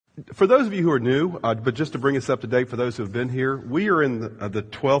For those of you who are new, but just to bring us up to date for those who have been here, we are in the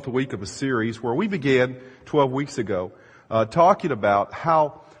 12th week of a series where we began 12 weeks ago talking about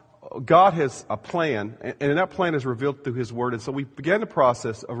how God has a plan, and that plan is revealed through His Word. And so we began the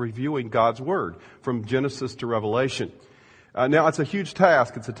process of reviewing God's Word from Genesis to Revelation. Now, it's a huge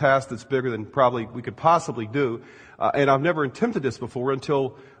task. It's a task that's bigger than probably we could possibly do. And I've never attempted this before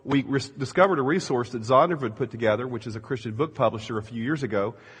until we discovered a resource that Zondervan put together, which is a Christian book publisher a few years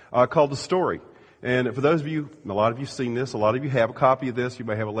ago, called The Story. And for those of you, a lot of you have seen this, a lot of you have a copy of this, you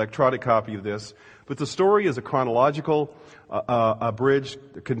may have an electronic copy of this. But The Story is a chronological,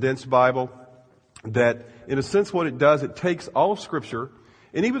 abridged, condensed Bible that, in a sense, what it does, it takes all of Scripture,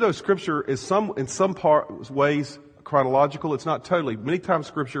 and even though Scripture is in some ways chronological, it's not totally. Many times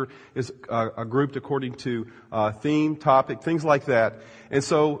Scripture is grouped according to theme, topic, things like that. And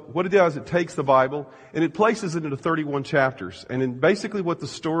so what it does, it takes the Bible and it places it into 31 chapters. And then basically what The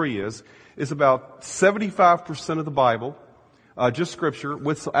Story is about 75% of the Bible, just Scripture,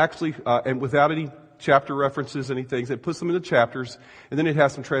 with actually and without any chapter references, any things. It puts them into chapters, and then it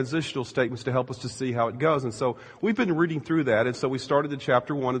has some transitional statements to help us to see how it goes. And so we've been reading through that, and so we started in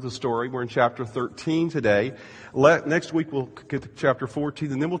chapter 1 of The Story. We're in chapter 13 today. Next week we'll get to chapter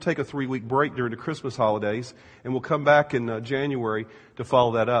 14, and then we'll take a 3-week break during the Christmas holidays, and we'll come back in January to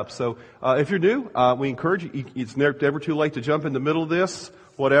follow that up. So if you're new, we encourage you, it's never too late to jump in the middle of this.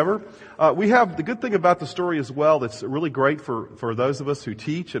 Whatever. We have the good thing about The Story as well that's really great for those of us who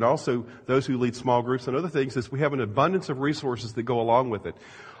teach and also those who lead small groups and other things is we have an abundance of resources that go along with it.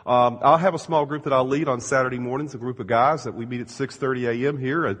 I'll have a small group that I'll lead on Saturday mornings, a group of guys that we meet at 6:30 a.m.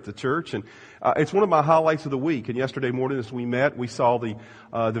 here at the church. And it's one of my highlights of the week. And yesterday morning as we met, we saw the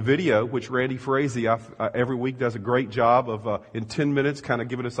video, which Randy Frazee every week does a great job of in 10 minutes kind of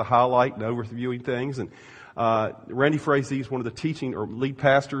giving us a highlight and overviewing things. And Randy Frazee is one of the teaching or lead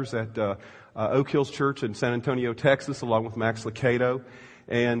pastors at Oak Hills Church in San Antonio, Texas, along with Max Lucado.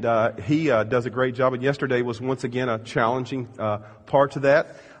 And he does a great job. And yesterday was once again a challenging part to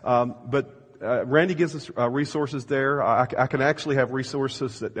that. But Randy gives us resources there. I can actually have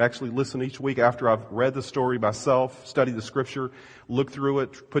resources that actually listen each week after I've read the story myself, studied the Scripture, looked through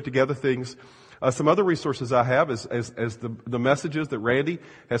it, put together things. Some other resources I have is the messages that Randy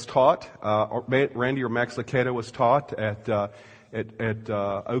has taught, Randy or Max Lucado has taught at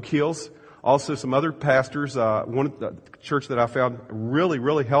Oak Hills. Also some other pastors, one of the church that I found really,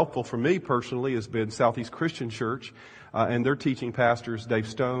 really helpful for me personally has been Southeast Christian Church, and their teaching pastors, Dave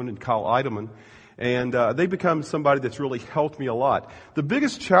Stone and Kyle Eidelman. And they become somebody that's really helped me a lot. The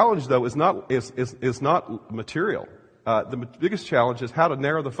biggest challenge though is not material. The biggest challenge is how to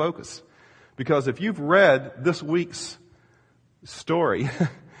narrow the focus. Because if you've read this week's story,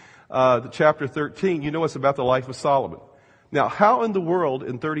 the chapter 13, you know it's about the life of Solomon. Now, how in the world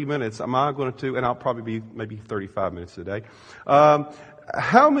in 30 minutes am I going to, and I'll probably be maybe 35 minutes today,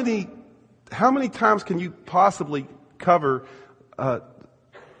 how many times can you possibly cover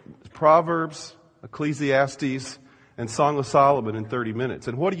Proverbs, Ecclesiastes, and Song of Solomon in 30 minutes?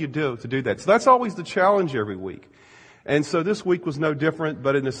 And what do you do to do that? So that's always the challenge every week. And so this week was no different,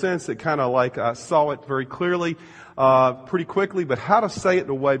 but in a sense it kind of like I saw it very clearly, pretty quickly, but how to say it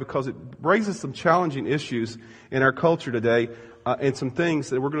in a way because it raises some challenging issues in our culture today, and some things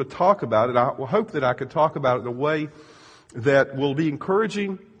that we're going to talk about. And I will hope that I can talk about it in a way that will be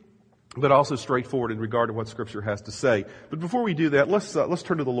encouraging, but also straightforward in regard to what Scripture has to say. But before we do that, let's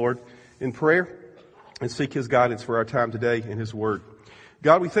turn to the Lord in prayer and seek His guidance for our time today in His Word.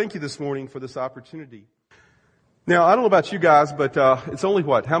 God, we thank You this morning for this opportunity. Now, I don't know about you guys, but it's only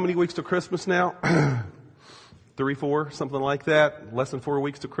how many weeks to Christmas now? 3, 4, something like that. Less than 4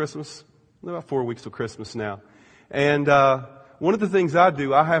 weeks to Christmas. About 4 weeks to Christmas now. And one of the things I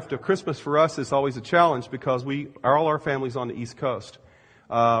do, Christmas for us is always a challenge because all our family's on the East Coast.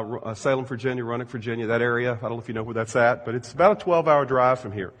 Salem, Virginia, Roanoke, Virginia, that area. I don't know if you know where that's at, but it's about a 12-hour drive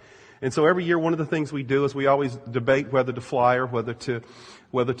from here. And so every year, one of the things we do is we always debate whether to fly or whether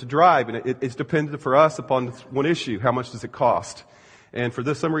to drive. And it's dependent for us upon one issue: how much does it cost? And for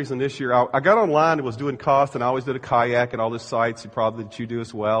some reason this year, I got online and was doing cost, and I always did a kayak and all these sites that you do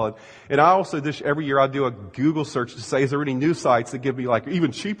as well. And I also every year I do a Google search to say, is there any new sites that give me like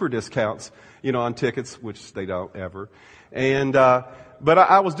even cheaper discounts, on tickets, which they don't ever. And but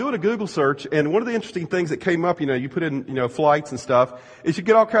I was doing a Google search, and one of the interesting things that came up, you put in, flights and stuff, is you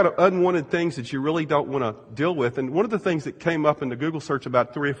get all kind of unwanted things that you really don't want to deal with. And one of the things that came up in the Google search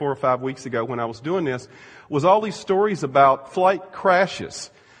about 3 or 4 or 5 weeks ago when I was doing this was all these stories about flight crashes.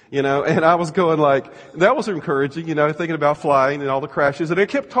 and I was going like, that was encouraging, thinking about flying and all the crashes. And it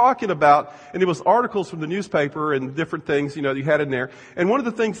kept talking about, and it was articles from the newspaper and different things, you had in there. And one of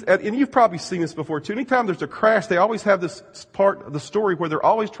the things, and you've probably seen this before too, anytime there's a crash, they always have this part of the story where they're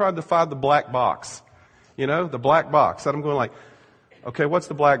always trying to find the black box. The black box. And I'm going like, okay, what's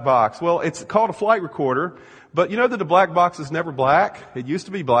the black box? Well, it's called a flight recorder, but you know that the black box is never black? It used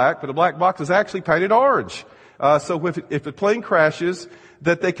to be black, but the black box is actually painted orange. So if a plane crashes,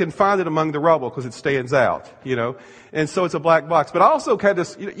 that they can find it among the rubble because it stands out, And so it's a black box. But I also had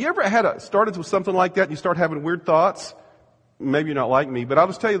this, you ever started with something like that and you start having weird thoughts? Maybe you're not like me, but I'll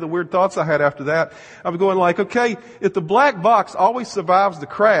just tell you the weird thoughts I had after that. I was going like, okay, if the black box always survives the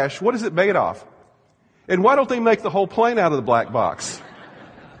crash, what is it made of? And why don't they make the whole plane out of the black box?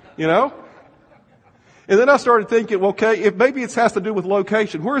 And then I started thinking, well, okay, if maybe it has to do with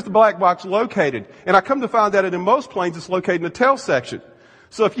location. Where's the black box located? And I come to find out that in most planes it's located in the tail section.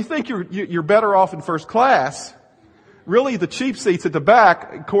 So if you think you're better off in first class, really the cheap seats at the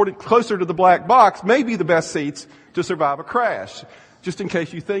back, closer to the black box, may be the best seats to survive a crash. Just in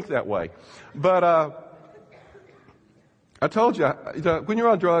case you think that way. But I told you, when you're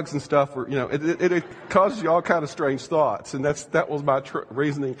on drugs and stuff, it causes you all kind of strange thoughts, and that was my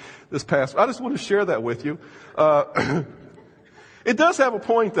reasoning this past. I just want to share that with you. It does have a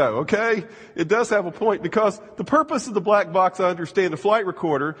point, though. Okay, it does have a point because the purpose of the black box, I understand, the flight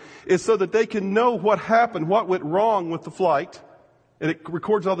recorder, is so that they can know what happened, what went wrong with the flight, and it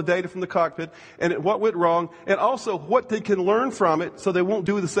records all the data from the cockpit, and what went wrong, and also what they can learn from it, so they won't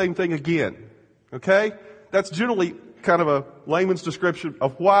do the same thing again. Okay, that's generally kind of a layman's description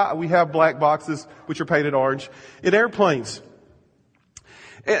of why we have black boxes, which are painted orange, in airplanes.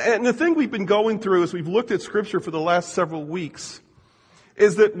 And the thing we've been going through as we've looked at Scripture for the last several weeks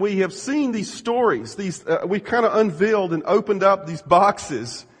is that we have seen these stories. We've kind of unveiled and opened up these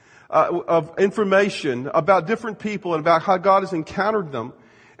boxes of information about different people and about how God has encountered them.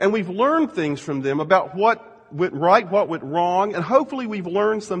 And we've learned things from them about what went right, what went wrong, and hopefully we've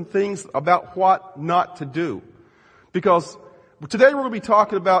learned some things about what not to do. Because today we're going to be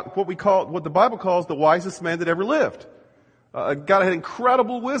talking about what the Bible calls the wisest man that ever lived. God had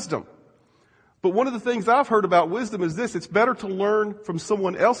incredible wisdom. But one of the things I've heard about wisdom is this: it's better to learn from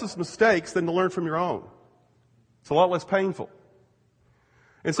someone else's mistakes than to learn from your own. It's a lot less painful.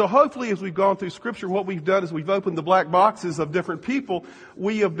 And so hopefully as we've gone through Scripture, what we've done is we've opened the black boxes of different people.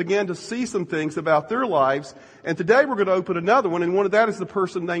 We have began to see some things about their lives. And today we're going to open another one, and one of that is the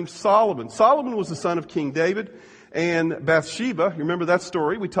person named Solomon. Solomon was the son of King David and Bathsheba. You remember that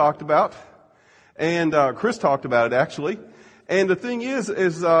story we talked about? And Chris talked about it actually. And the thing is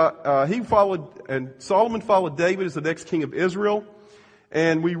Solomon followed David as the next king of Israel.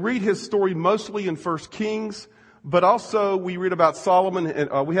 And we read his story mostly in 1 Kings, but also we read about Solomon,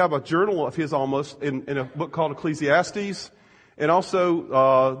 and we have a journal of his almost in a book called Ecclesiastes. And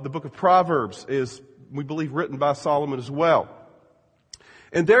also the book of Proverbs is, we believe, written by Solomon as well.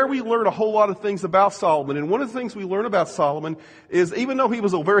 And there we learn a whole lot of things about Solomon. And one of the things we learn about Solomon is even though he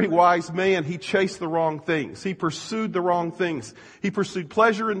was a very wise man, he chased the wrong things. He pursued the wrong things. He pursued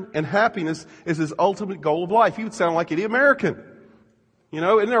pleasure and happiness as his ultimate goal of life. He would sound like any American.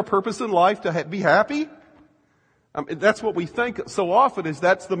 Isn't there a purpose in life to be happy? That's what we think so often, is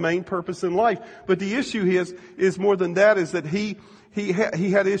that's the main purpose in life. But the issue is more than that, is that he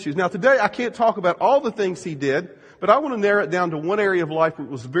had issues. Now today I can't talk about all the things he did, but I want to narrow it down to one area of life where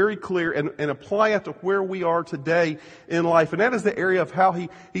it was very clear and apply it to where we are today in life. And that is the area of how he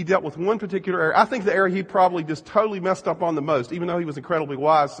dealt with one particular area. I think the area he probably just totally messed up on the most, even though he was incredibly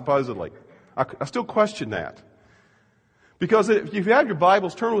wise, supposedly. I still question that. Because if you have your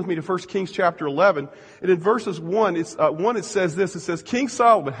Bibles, turn with me to 1 Kings chapter 11. And in verses 1, it says this. It says, King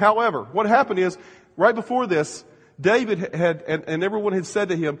Solomon, however, what happened is, right before this, David had, and everyone had said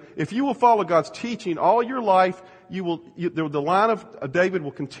to him, if you will follow God's teaching all your life, the line of David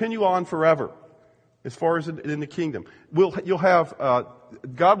will continue on forever, as far as in the kingdom. You'll have,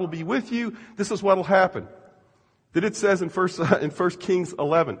 God will be with you. This is what will happen. Then it says in 1 Kings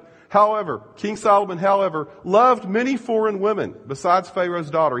 11, however, King Solomon, loved many foreign women besides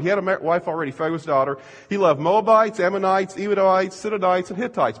Pharaoh's daughter. He had a wife already, Pharaoh's daughter. He loved Moabites, Ammonites, Edomites, Sidonites, and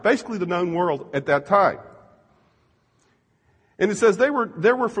Hittites, basically the known world at that time. And it says they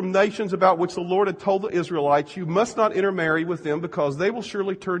were from nations about which the Lord had told the Israelites, you must not intermarry with them because they will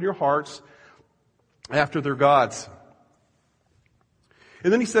surely turn your hearts after their gods.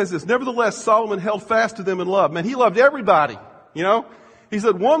 And then he says this, nevertheless, Solomon held fast to them in love. Man, he loved everybody, He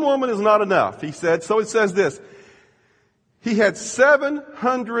said, one woman is not enough, he said. So it says this, he had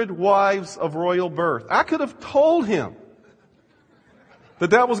 700 wives of royal birth. I could have told him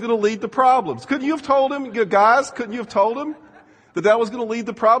that was going to lead to problems. Couldn't you have told him, guys, couldn't you have told him that was going to lead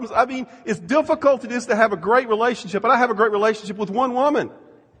to problems? I mean, it's difficult it is to have a great relationship, and I have a great relationship with one woman.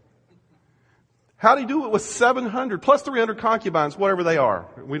 How do you do it with 700 plus 300 concubines, whatever they are?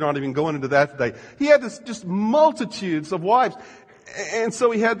 We're not even going into that today. He had this just multitudes of wives. And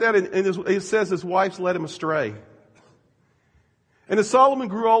so he had that, and it says his wives led him astray. And as Solomon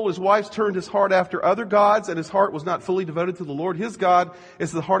grew old, his wives turned his heart after other gods, and his heart was not fully devoted to the Lord his God,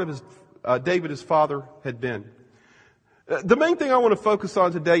 as the heart of his David his father had been. The main thing I want to focus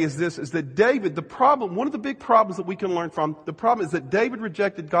on today is this, is that David, one of the big problems that we can learn from, the problem is that David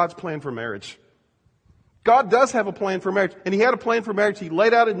rejected God's plan for marriage. God does have a plan for marriage, and he had a plan for marriage he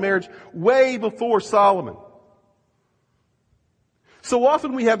laid out in marriage way before Solomon. So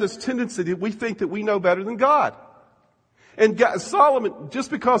often we have this tendency that we think that we know better than God. And Solomon,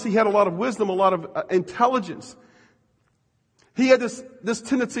 just because he had a lot of wisdom, a lot of intelligence, he had this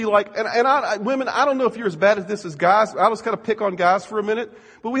tendency women, I don't know if you're as bad at this as guys. I'll just kind of pick on guys for a minute.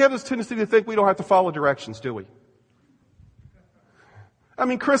 But we have this tendency to think we don't have to follow directions, do we? I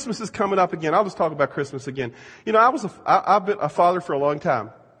mean, Christmas is coming up again. I'll just talk about Christmas again. You know, I've been a father for a long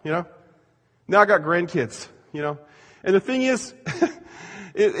time, you know. Now I got grandkids, you know. And the thing is,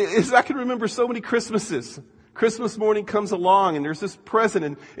 I can remember so many Christmases. Christmas morning comes along and there's this present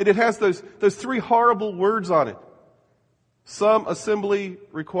and it has those three horrible words on it. Some assembly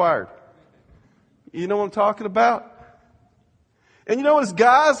required. You know what I'm talking about? And you know, as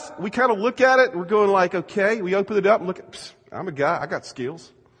guys, we kind of look at it and we're going like, okay, we open it up and look at, I'm a guy, I got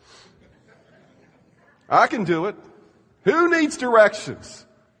skills. I can do it. Who needs directions?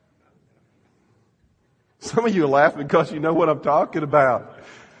 Some of you are laughing because you know what I'm talking about.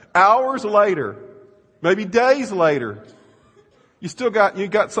 Hours later, maybe days later, you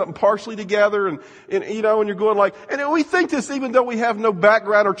got something partially together and you know, and you're going like, and we think this even though we have no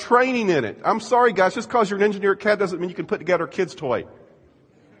background or training in it. I'm sorry guys, just because you're an engineer at CAD doesn't mean you can put together a kid's toy.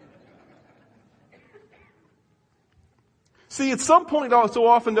 See, at some point, so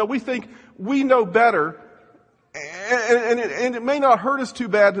often, though, we think we know better, and it may not hurt us too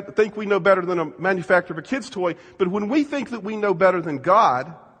bad to think we know better than a manufacturer of a kid's toy, but when we think that we know better than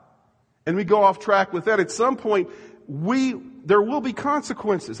God, and we go off track with that, at some point, there will be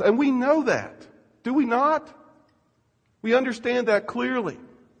consequences, and we know that. Do we not? We understand that clearly.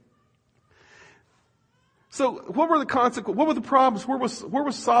 So, what were the consequences? What were the problems? Where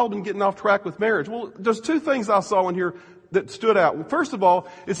was Solomon getting off track with marriage? Well, there's two things I saw in here that stood out. Well, first of all,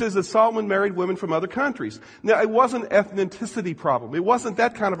 it says that Solomon married women from other countries. Now, it wasn't an ethnicity problem. It wasn't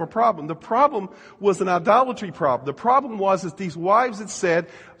that kind of a problem. The problem was an idolatry problem. The problem was that these wives, it said,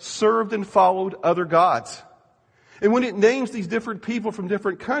 served and followed other gods. And when it names these different people from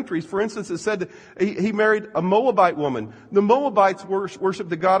different countries, for instance, it said that he married a Moabite woman. The Moabites worshiped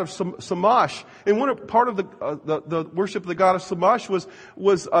the god of Shamash. And part of the worship of the god of Shamash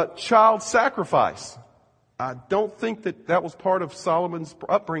was child sacrifice. I don't think that was part of Solomon's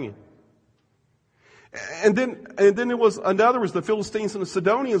upbringing. And then there was the Philistines and the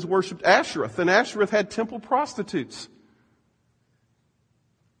Sidonians worshipped Ashereth, and Ashereth had temple prostitutes.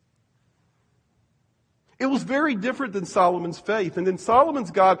 It was very different than Solomon's faith, and then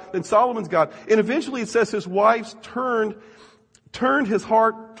Solomon's God. And eventually it says his wives turned his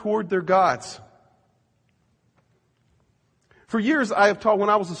heart toward their gods. For years, I have taught, when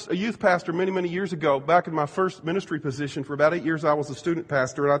I was a youth pastor many, many years ago, back in my first ministry position, for about 8 years I was a student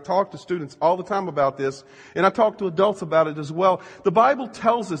pastor, and I talked to students all the time about this, and I talked to adults about it as well. The Bible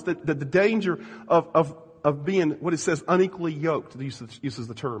tells us that the danger of being, what it says, unequally yoked, uses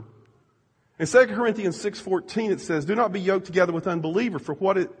the term. In 2 Corinthians 6:14 it says, "Do not be yoked together with unbelievers, for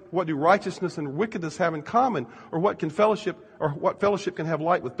what do righteousness and wickedness have in common, or what fellowship can have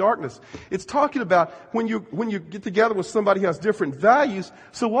light with darkness?" It's talking about when you get together with somebody who has different values.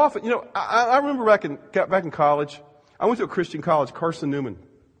 So often, you know, I remember back in college, I went to a Christian college, Carson Newman,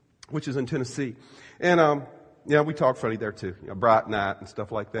 which is in Tennessee, and we talk funny there too, you know, bright night and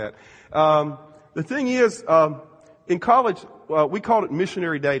stuff like that. The thing is, in college, we called it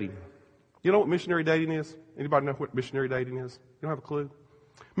missionary dating. You know what missionary dating is? Anybody know what missionary dating is? You don't have a clue?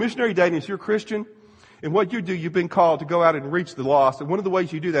 Missionary dating is you're a Christian, and what you do, you've been called to go out and reach the lost, and one of the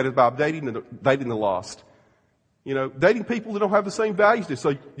ways you do that is by dating the lost. You know, dating people that don't have the same values as you.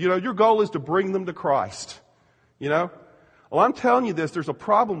 So, you know, your goal is to bring them to Christ. You know? Well, I'm telling you this, there's a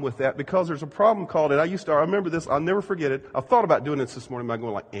problem with that, because there's a problem called it. I remember this, I'll never forget it. I thought about doing this morning, but I'm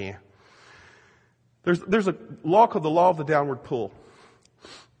going like, There's a law called the law of the downward pull.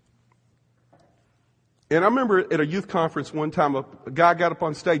 And I remember at a youth conference one time, a guy got up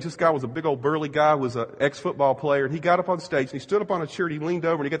on stage. This guy was a big old burly guy, was an ex-football player, and he got up on stage and he stood up on a chair and he leaned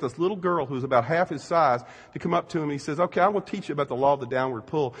over and he got this little girl who was about half his size to come up to him and he says, okay, I'm going to teach you about the law of the downward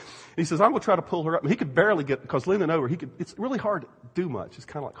pull. And he says, I'm going to try to pull her up. And he could barely get, because leaning over, it's really hard to do much. It's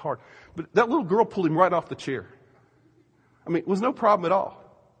kind of like hard. But that little girl pulled him right off the chair. I mean, it was no problem at all.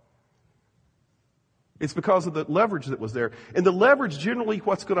 It's because of the leverage that was there. And the leverage, generally,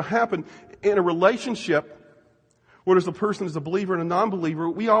 what's going to happen in a relationship where there's a person who's a believer and a non-believer,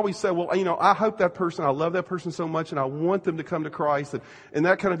 we always say, well, I hope that person, I love that person so much and I want them to come to Christ and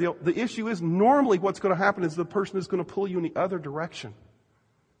that kind of deal. The issue is normally what's going to happen is the person is going to pull you in the other direction.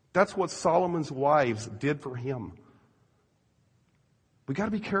 That's what Solomon's wives did for him. We got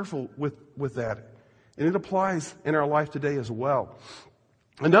to be careful with that. And it applies in our life today as well.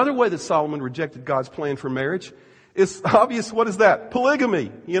 Another way that Solomon rejected God's plan for marriage is obvious. What is that?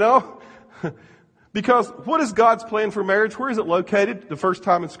 Polygamy, Because what is God's plan for marriage? Where is it located the first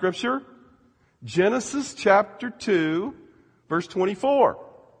time in Scripture? Genesis chapter 2, verse 24.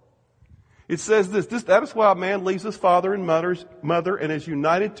 It says this, that is why a man leaves his father and mother and is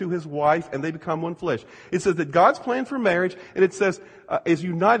united to his wife and they become one flesh. It says that God's plan for marriage, and it says is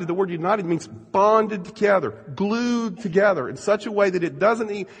united. The word united means bonded together, glued together in such a way that it doesn't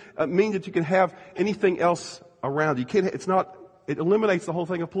mean that you can have anything else around. You can't. It eliminates the whole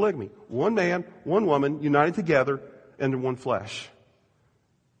thing of polygamy. One man, one woman, united together into one flesh.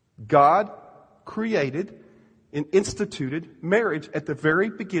 God created and instituted marriage at the very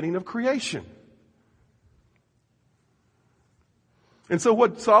beginning of creation. And so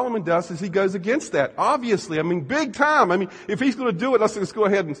what Solomon does is he goes against that. Obviously, big time. If he's going to do it, let's go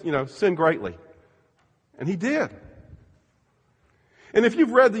ahead and, sin greatly. And he did. And if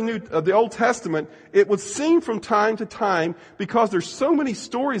you've read the Old Testament, it would seem from time to time, because there's so many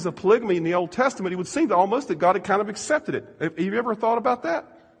stories of polygamy in the Old Testament, it would seem that God had kind of accepted it. Have you ever thought about that?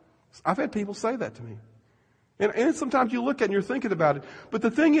 I've had people say that to me. And sometimes you look at it and you're thinking about it. But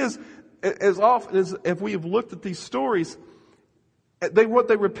the thing is, as often as if we have looked at these stories, what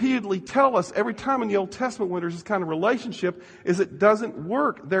they repeatedly tell us every time in the Old Testament when there's this kind of relationship is it doesn't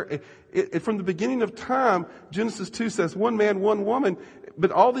work. From the beginning of time, Genesis 2 says one man, one woman. But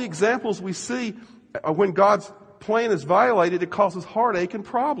all the examples we see when God's plan is violated, it causes heartache and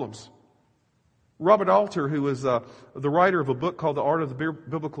problems. Robert Alter, who is the writer of a book called The Art of the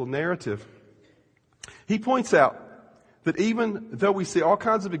Biblical Narrative, he points out that even though we see all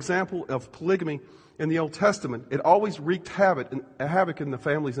kinds of examples of polygamy in the Old Testament, it always wreaked havoc in the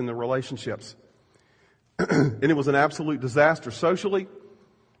families and the relationships. And it was an absolute disaster socially,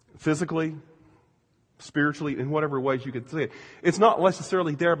 physically, spiritually, in whatever ways you could see it. It's not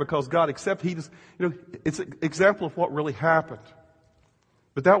necessarily there because God accepted. It's an example of what really happened.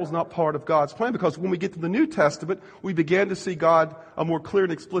 But that was not part of God's plan, because when we get to the New Testament, we began to see God a more clear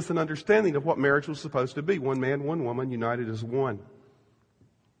and explicit understanding of what marriage was supposed to be. One man, one woman, united as one.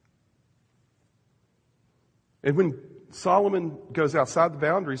 And when Solomon goes outside the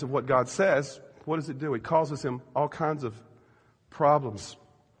boundaries of what God says, what does it do? It causes him all kinds of problems.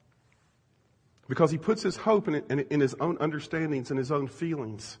 Because he puts his hope in his own understandings and his own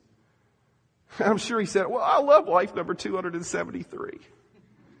feelings. I'm sure he said, well, I love wife number 273.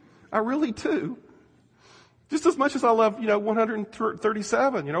 I really do. Just as much as I love,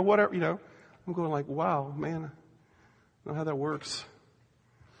 137, whatever, I'm going like, wow, man, I don't know how that works.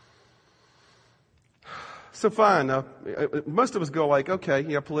 So fine. Most of us go like, okay,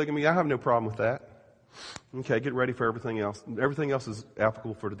 polygamy, I have no problem with that. Okay, get ready for everything else. Everything else is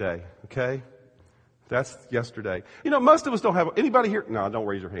applicable for today, okay? That's yesterday. Most of us don't have, anybody here? No, don't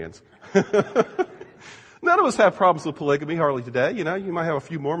raise your hands. None of us have problems with polygamy hardly today. You might have a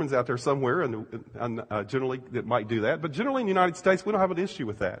few Mormons out there somewhere and generally that might do that. But generally in the United States, we don't have an issue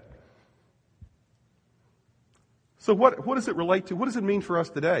with that. So what does it relate to? What does it mean for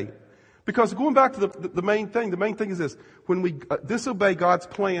us today? Because going back to the main thing is this. When we disobey God's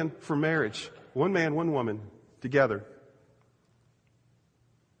plan for marriage, one man, one woman, together,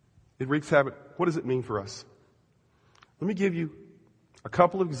 it wreaks havoc. What does it mean for us? Let me give you a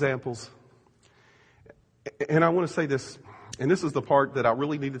couple of examples. And I want to say this, and this is the part that I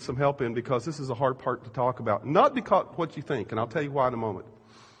really needed some help in, because this is a hard part to talk about. Not because what you think, and I'll tell you why in a moment,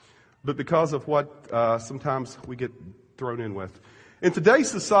 but because of what sometimes we get thrown in with. In today's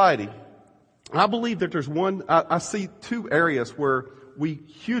society, I believe that there's I see two areas where we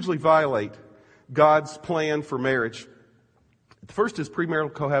hugely violate God's plan for marriage. The first is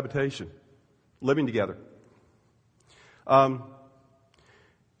premarital cohabitation, living together.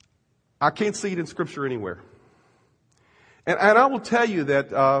 I can't see it in Scripture anywhere. And I will tell you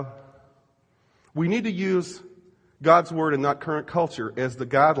that We need to use God's Word and not current culture as the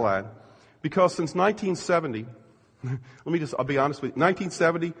guideline, because since 1970, I'll be honest with you,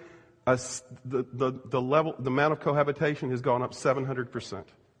 1970, the amount of cohabitation has gone up 700%.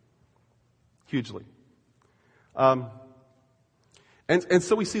 Hugely. And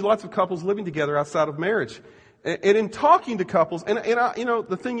so we see lots of couples living together outside of marriage. And in talking to couples,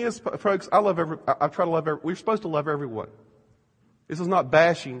 the thing is, folks, we're supposed to love everyone. This is not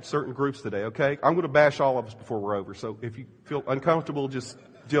bashing certain groups today, okay? I'm going to bash all of us before we're over. So if you feel uncomfortable, just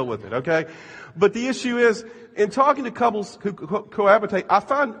deal with it, okay? But the issue is, in talking to couples who cohabitate, I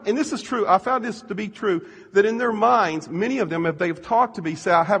found this to be true, that in their minds, many of them, if they've talked to me,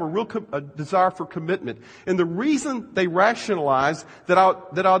 say, I have a real desire for commitment. And the reason they rationalize that I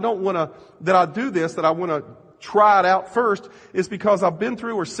want to try it out first is because I've been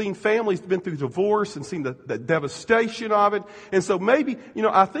through or seen families been through divorce and seen the devastation of it. And so maybe,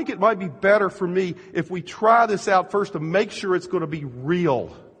 I think it might be better for me if we try this out first to make sure it's going to be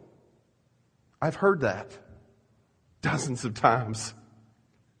real. I've heard that dozens of times.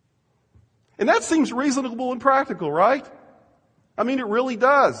 And that seems reasonable and practical, right? I mean, it really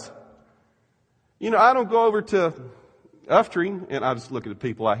does. I don't go over to Uftree, and I just look at the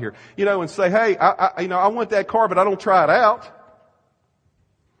people out here, and say, hey, I want that car, but I don't try it out.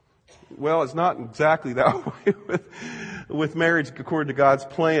 Well, it's not exactly that way with marriage according to God's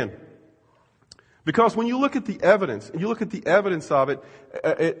plan. Because when you look at the evidence, of it,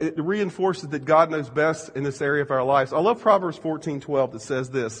 it reinforces that God knows best in this area of our lives. I love Proverbs 14:12 that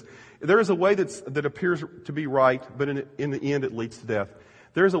says this: there is a way that appears to be right, but in the end it leads to death.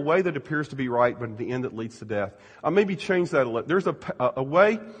 There's a way that appears to be right, but in the end it leads to death. I'll maybe change that a little. There's a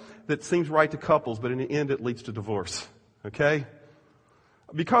way that seems right to couples, but in the end it leads to divorce. Okay?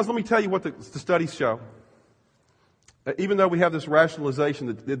 Because let me tell you what the studies show. Even though we have this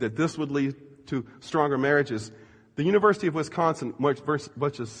rationalization that this would lead to stronger marriages, the University of Wisconsin,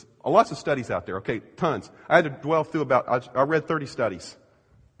 lots of studies out there, okay, tons. I had to dwell through I read 30 studies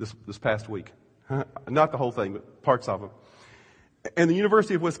this past week. Not the whole thing, but parts of them. And the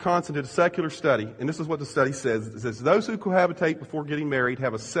University of Wisconsin did a secular study, and this is what the study says. It says those who cohabitate before getting married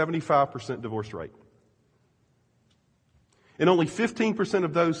have a 75% divorce rate. And only 15%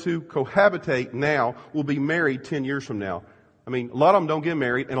 of those who cohabitate now will be married 10 years from now. I mean, a lot of them don't get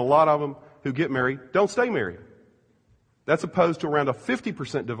married, and a lot of them who get married don't stay married. That's opposed to around a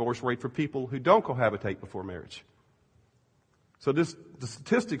 50% divorce rate for people who don't cohabitate before marriage. So the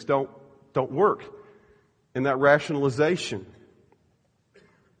statistics don't work in that rationalization.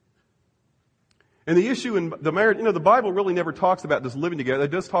 And the issue in the marriage, the Bible really never talks about this living together. It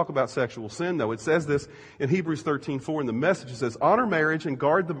does talk about sexual sin, though. It says this in Hebrews 13:4 in the Message. It says, honor marriage and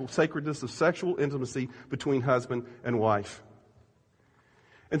guard the sacredness of sexual intimacy between husband and wife.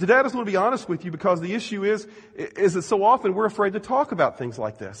 And today I just want to be honest with you, because the issue is that so often we're afraid to talk about things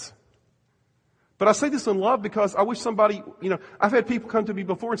like this. But I say this in love because I wish somebody, I've had people come to me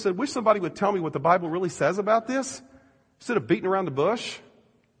before and said, wish somebody would tell me what the Bible really says about this, instead of beating around the bush.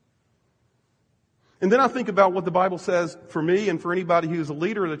 And then I think about what the Bible says for me and for anybody who's a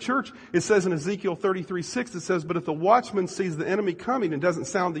leader of the church. It says in Ezekiel 33:6, it says, but if the watchman sees the enemy coming and doesn't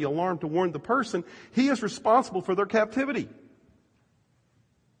sound the alarm to warn the person, he is responsible for their captivity.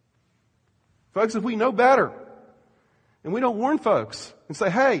 Folks, if we know better, and we don't warn folks and say,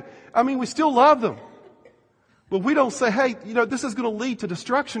 hey, we still love them. But we don't say, hey, this is going to lead to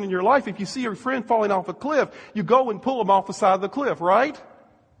destruction in your life. If you see your friend falling off a cliff, you go and pull them off the side of the cliff, right?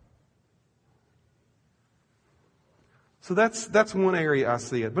 So that's one area I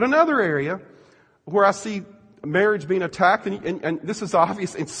see it. But another area where I see marriage being attacked, and this is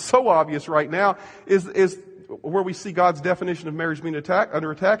obvious, it's so obvious right now, is where we see God's definition of marriage being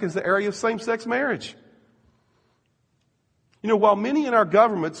under attack is the area of same-sex marriage. While many in our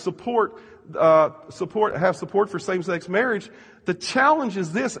government have support for same-sex marriage, the challenge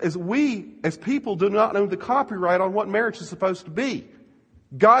is this: as we, as people, do not own the copyright on what marriage is supposed to be.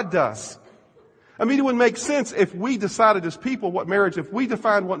 God does. It wouldn't make sense if we decided as people if we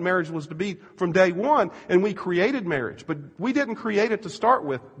defined what marriage was to be from day one, and we created marriage. But we didn't create it to start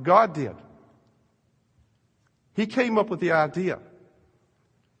with. God did. He came up with the idea.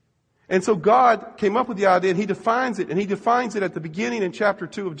 And so God came up with the idea, and He defines it. And He defines it at the beginning in chapter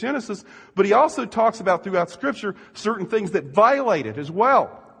 2 of Genesis. But He also talks about throughout Scripture certain things that violate it as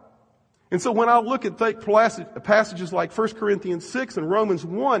well. And so when I look at passages like 1 Corinthians 6 and Romans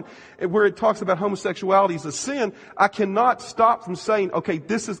 1, where it talks about homosexuality as a sin, I cannot stop from saying, okay,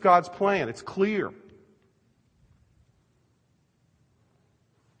 this is God's plan. It's clear.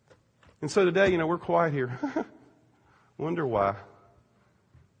 And so today, we're quiet here. Wonder why.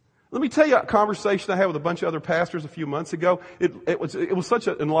 Let me tell you a conversation I had with a bunch of other pastors a few months ago. It was such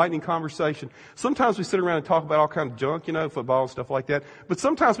an enlightening conversation. Sometimes we sit around and talk about all kinds of junk, football and stuff like that. But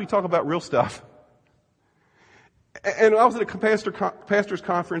sometimes we talk about real stuff. And I was at a pastor's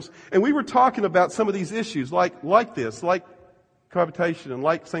conference, and we were talking about some of these issues, like cohabitation and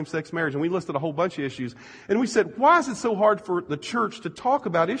like same-sex marriage, and we listed a whole bunch of issues. And we said, why is it so hard for the church to talk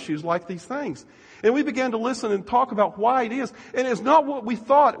about issues like these things? And we began to listen and talk about why it is. And it's not what we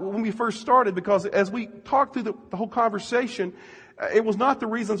thought when we first started, because as we talked through the whole conversation, it was not the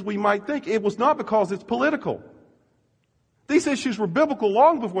reasons we might think. It was not because it's political. These issues were biblical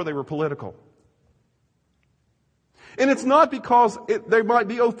long before they were political. And it's not because they might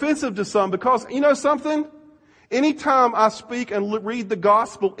be offensive to some, because you know something? Anytime I speak and read the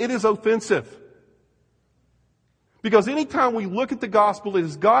gospel, it is offensive. Because anytime we look at the gospel, it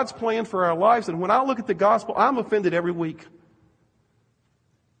is God's plan for our lives. And when I look at the gospel, I'm offended every week.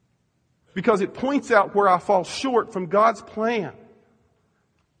 Because it points out where I fall short from God's plan.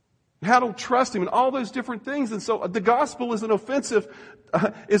 How to trust Him and all those different things. And so the gospel is offensive.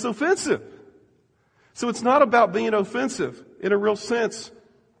 So it's not about being offensive in a real sense.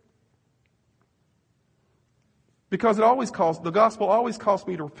 Because the gospel always calls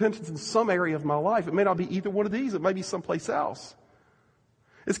me to repentance in some area of my life. It may not be either one of these. It may be someplace else.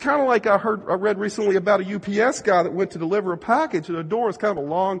 It's kind of like I read recently about a UPS guy that went to deliver a package, and the door was kind of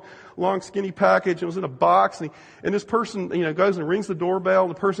a long, skinny package. It was in a box, and this person, goes and rings the doorbell,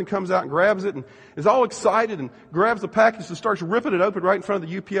 and the person comes out and grabs it, and is all excited and grabs the package and starts ripping it open right in front of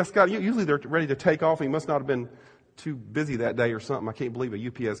the UPS guy. Usually they're ready to take off, and he must not have been too busy that day or something. I can't believe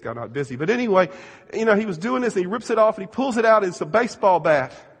a UPS guy not busy. But anyway, he was doing this, and he rips it off, and he pulls it out, and it's a baseball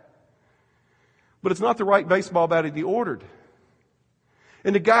bat. But it's not the right baseball bat that he ordered.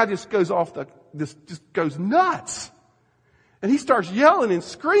 And the guy just goes just goes nuts. And he starts yelling and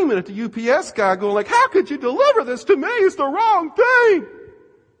screaming at the UPS guy, going like, how could you deliver this to me? It's the wrong thing.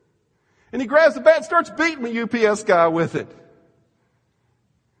 And he grabs the bat and starts beating the UPS guy with it.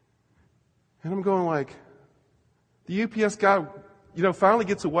 And I'm going like, the UPS guy, finally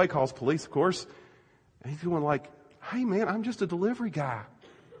gets away, calls police, of course. And he's going like, hey man, I'm just a delivery guy.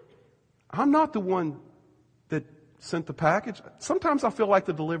 I'm not the one that sent the package. Sometimes I feel like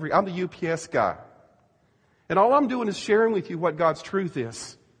the delivery. I'm the UPS guy. And all I'm doing is sharing with you what God's truth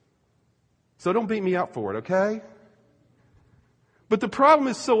is. So don't beat me up for it, okay? But the problem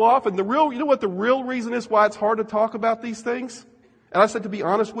is so often, you know what the real reason is why it's hard to talk about these things? And I said to be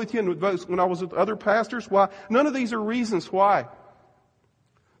honest with you, and when I was with other pastors, why? None of these are reasons why.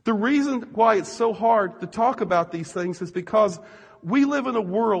 The reason why it's so hard to talk about these things is because we live in a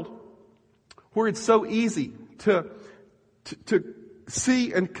world where it's so easy to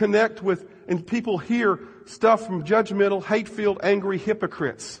see and connect with, and people hear stuff from judgmental, hate-filled, angry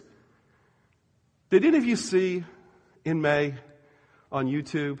hypocrites. Did any of you see in May on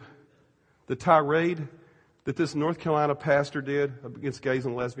YouTube the tirade that this North Carolina pastor did against gays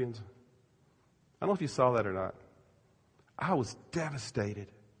and lesbians? I don't know if you saw that or not. I was devastated.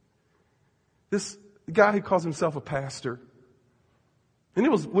 This guy who calls himself a pastor, and it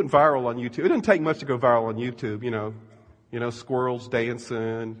went viral on YouTube. It didn't take much to go viral on YouTube, squirrels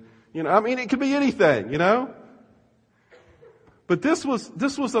dancing, it could be anything, But this was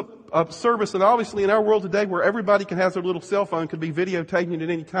a service, and obviously in our world today where everybody can have their little cell phone, could be videotaping it at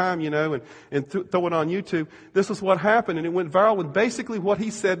any time, and throw it on YouTube. This is what happened, and it went viral. And basically what he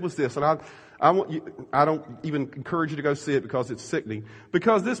said was this, and I don't even encourage you to go see it because it's sickening.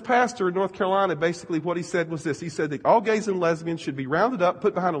 Because this pastor in North Carolina, basically what he said was this. He said that all gays and lesbians should be rounded up,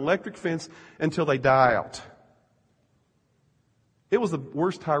 put behind an electric fence until they die out. It was the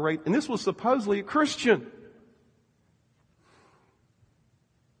worst tirade, and this was supposedly a Christian.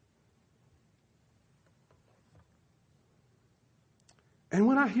 And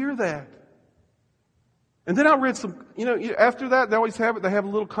when I hear that, and then I read some, after that, they always have it, they have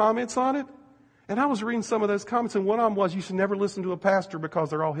little comments on it. And I was reading some of those comments, and one of them was, you should never listen to a pastor because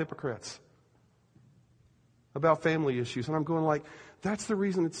they're all hypocrites about family issues. And I'm going like, that's the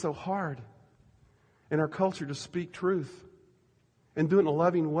reason it's so hard in our culture to speak truth and do it in a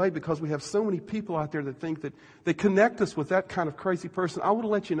loving way, because we have so many people out there that think that they connect us with that kind of crazy person. I want to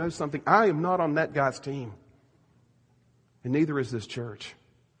let you know something. I am not on that guy's team. And neither is this church.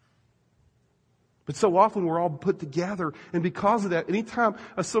 But so often we're all put together, and because of that, anytime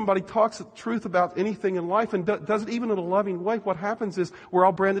somebody talks the truth about anything in life and does it even in a loving way, what happens is we're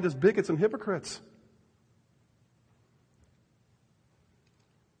all branded as bigots and hypocrites.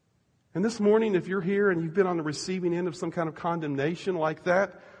 And this morning, if you're here and you've been on the receiving end of some kind of condemnation like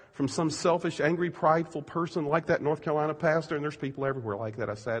that from some selfish, angry, prideful person like that North Carolina pastor, and there's people everywhere like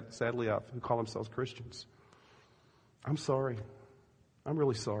that, sadly, who call themselves Christians. I'm sorry. I'm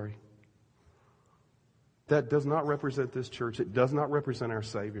really sorry. That does not represent this church. It does not represent our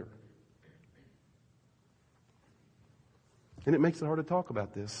Savior. And it makes it hard to talk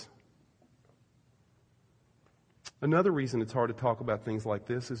about this. Another reason it's hard to talk about things like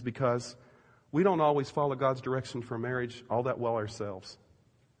this is because we don't always follow God's direction for marriage all that well ourselves,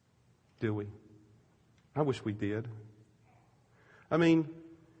 do we? I wish we did. I mean,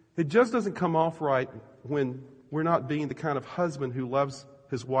 it just doesn't come off right when we're not being the kind of husband who loves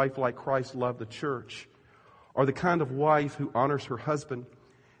his wife like Christ loved the church, or the kind of wife who honors her husband.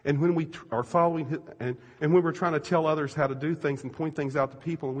 And when we are following his, and when we're trying to tell others how to do things and point things out to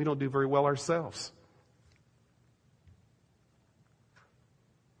people, and we don't do very well ourselves.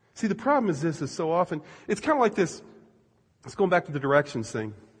 See, the problem is this, is so often, it's kind of like this. Let's go back to the directions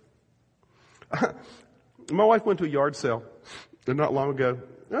thing. My wife went to a yard sale not long ago,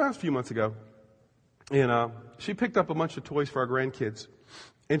 a few months ago. And she picked up a bunch of toys for our grandkids.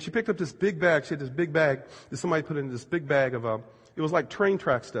 And she picked up this big bag. She had this big bag that somebody put in this big bag of, it was like train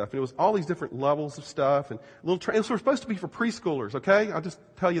track stuff. And it was all these different levels of stuff. And little trains were supposed to be for preschoolers, okay? I'll just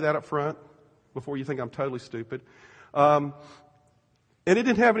tell you that up front before you think I'm totally stupid. And it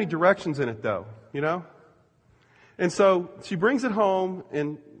didn't have any directions in it, though, you know? And so she brings it home,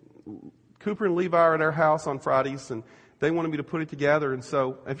 and Cooper and Levi are at our house on Fridays, and they wanted me to put it together. And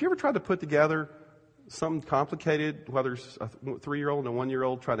so have you ever tried to put together something complicated, whether it's a 3-year-old and a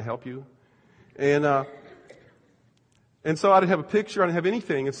 1-year-old trying to help you? And so I didn't have a picture, I didn't have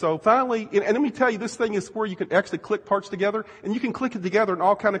anything. And so finally, and let me tell you, this thing is where you can actually click parts together, and you can click it together in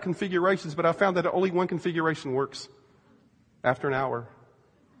all kind of configurations, but I found that only one configuration works after an hour.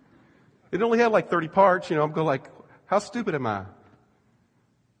 It only had like 30 parts, you know. I'm going like, how stupid am I?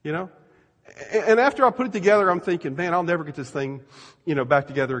 You know? And after I put it together, I'm thinking, man, I'll never get this thing, you know, back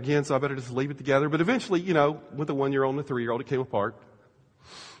together again, so I better just leave it together. But eventually, you know, with the 1-year-old and the 3-year-old, it came apart.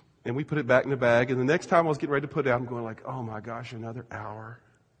 And we put it back in the bag. And the next time I was getting ready to put it out, I'm going like, oh my gosh, another hour.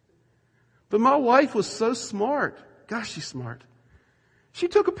 But my wife was so smart. Gosh, she's smart. She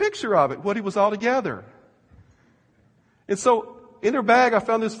took a picture of it, when it was all together. And so in her bag, I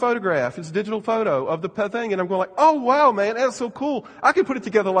found this photograph. It's a digital photo of the thing. And I'm going like, oh, wow, man, that's so cool. I can put it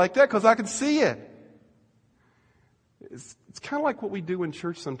together like that because I can see it. It's kind of like what we do in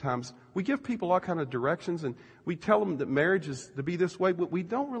church sometimes. We give people all kind of directions, and we tell them that marriage is to be this way, but we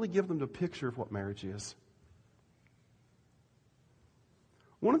don't really give them the picture of what marriage is.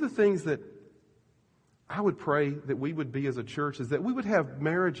 One of the things that I would pray that we would be as a church is that we would have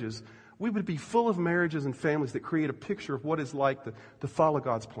marriages. We would be full of marriages and families that create a picture of what it's like to follow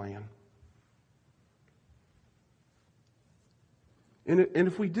God's plan. And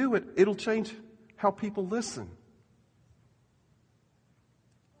if we do it, it'll change how people listen.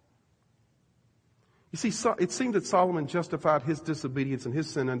 You see, it seemed that Solomon justified his disobedience and his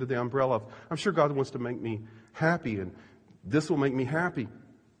sin under the umbrella of, I'm sure God wants to make me happy, and this will make me happy.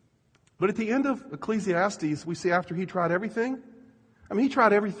 But at the end of Ecclesiastes, we see after he tried everything, he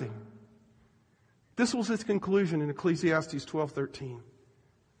tried everything. This was his conclusion in Ecclesiastes 12:13.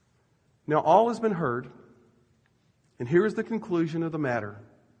 Now all has been heard, and here is the conclusion of the matter.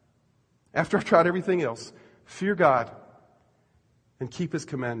 After I've tried everything else, fear God and keep his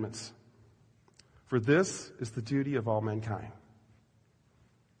commandments. For this is the duty of all mankind.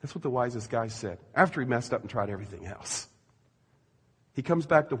 That's what the wisest guy said after he messed up and tried everything else. He comes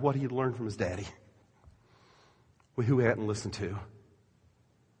back to what he had learned from his daddy, who he hadn't listened to.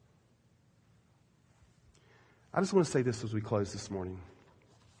 I just want to say this as we close this morning.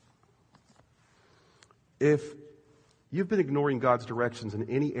 If you've been ignoring God's directions in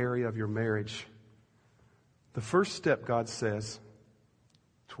any area of your marriage, the first step, God says,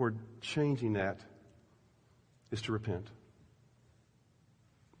 toward changing that is to repent.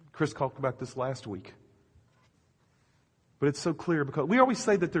 Chris talked about this last week. But it's so clear because we always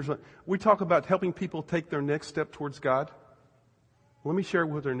say that we talk about helping people take their next step towards God. Let me share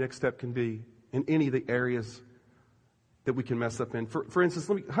what their next step can be in any of the areas that we can mess up in. For instance,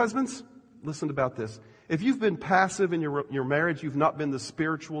 husbands, listen about this. If you've been passive in your marriage, you've not been the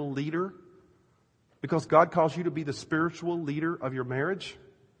spiritual leader, because God calls you to be the spiritual leader of your marriage,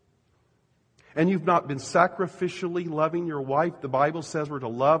 and you've not been sacrificially loving your wife. The Bible says we're to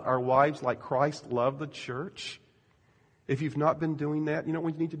love our wives like Christ loved the church. If you've not been doing that, you know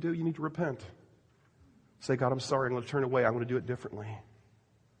what you need to do? You need to repent. Say, God, I'm sorry. I'm going to turn away. I'm going to do it differently.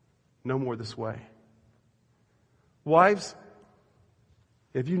 No more this way. Wives,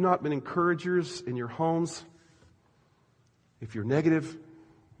 have you not been encouragers in your homes? If you're negative,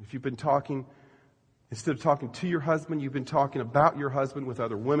 If you've been talking, instead of talking to your husband, you've been talking about your husband with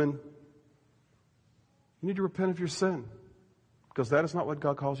other women, you need to repent of your sin, because that is not what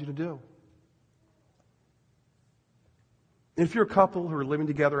God calls you to do. And if you're a couple who are living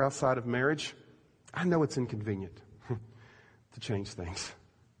together outside of marriage, I know it's inconvenient to change things.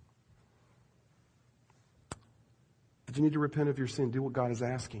 But you need to repent of your sin. Do what God is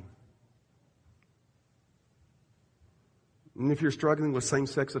asking. And if you're struggling with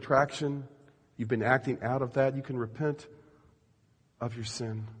same-sex attraction, you've been acting out of that, you can repent of your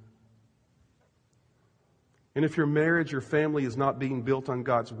sin. And if your marriage, your family is not being built on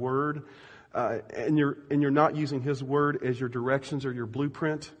God's Word, and you're not using His Word as your directions or your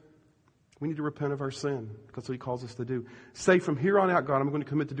blueprint, we need to repent of our sin. That's what He calls us to do. Say, from here on out, God, I'm going to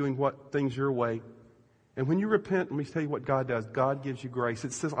commit to doing what things your way. And when you repent, let me tell you what God does. God gives you grace.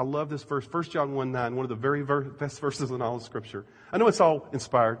 It says, I love this verse, 1 John 1:9, one of the very best verses in all of Scripture. I know it's all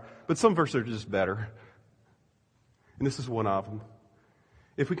inspired, but some verses are just better. And this is one of them.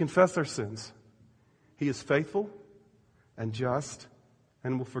 If we confess our sins, He is faithful and just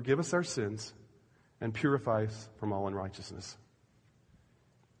and will forgive us our sins and purify us from all unrighteousness.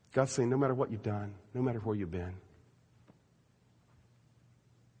 God's saying, no matter what you've done, no matter where you've been,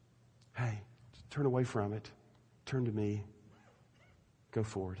 hey, turn away from it. Turn to me. Go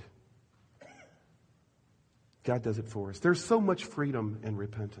forward. God does it for us. There's so much freedom in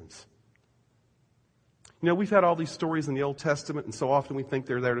repentance. You know, we've had all these stories in the Old Testament, and so often we think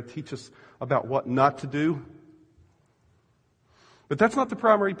they're there to teach us about what not to do. But that's not the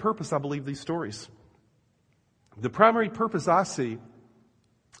primary purpose, I believe, of these stories. The primary purpose I see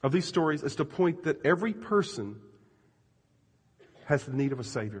of these stories is to point that every person has the need of a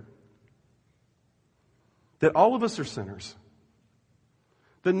Savior. That all of us are sinners.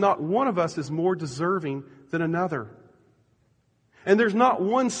 That not one of us is more deserving than another. And there's not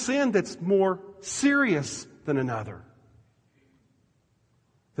one sin that's more serious than another.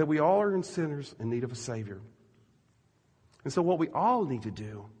 That we all are sinners in need of a Savior. And so what we all need to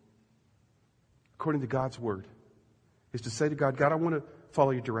do, according to God's Word, is to say to God, God, I want to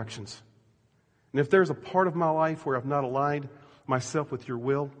follow your directions. And if there's a part of my life where I've not aligned myself with your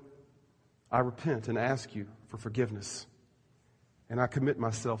will, I repent and ask you for forgiveness. And I commit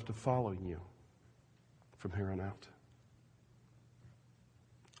myself to following you from here on out.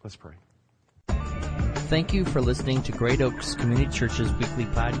 Let's pray. Thank you for listening to Great Oaks Community Church's weekly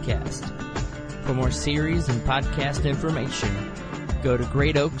podcast. For more series and podcast information, go to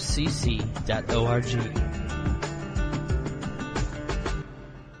greatoakscc.org.